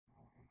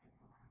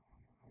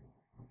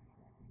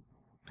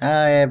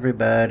Hi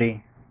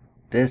everybody,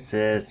 this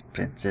is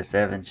Princess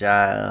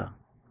Evangile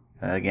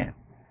again.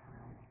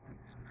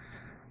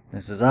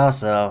 This is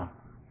also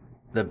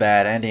the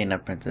bad ending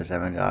of Princess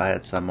Evangile. I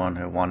had someone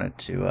who wanted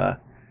to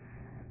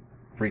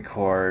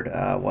record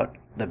what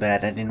the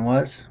bad ending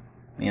was.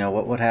 You know,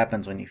 what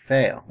happens when you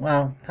fail.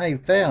 Well, how you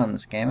fail in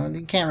this game,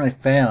 you can't really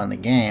fail in the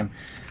game.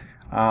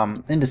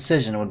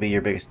 Indecision would be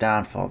your biggest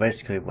downfall.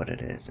 Basically what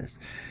it is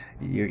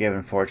you're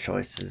given 4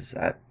 choices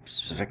at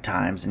specific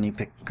times and you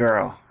pick a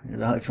girl.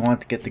 If you want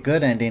to get the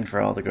good ending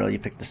for all the girl, you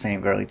pick the same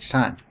girl each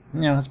time.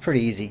 You know, it's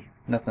pretty easy.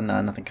 Nothing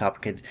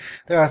complicated.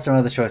 There are some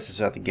other choices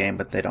throughout the game,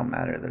 but they don't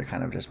matter. They're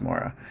kind of just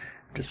more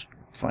just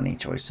funny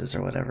choices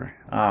or whatever.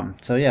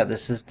 So yeah,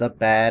 this is the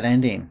bad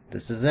ending.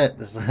 This is it.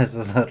 This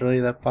is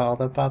literally all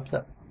that pops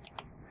up.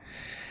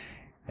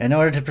 In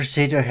order to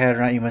proceed to a head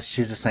round, you must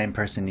choose the same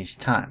person each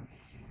time.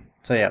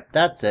 So yeah,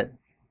 that's it.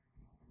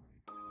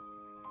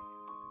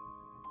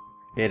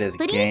 It is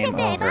game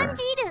over.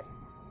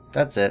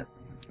 That's it.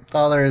 That's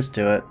all there is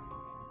to it.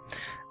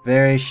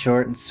 Very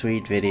short and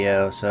sweet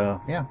video, so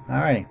yeah,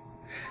 alrighty.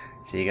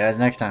 See you guys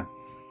next time.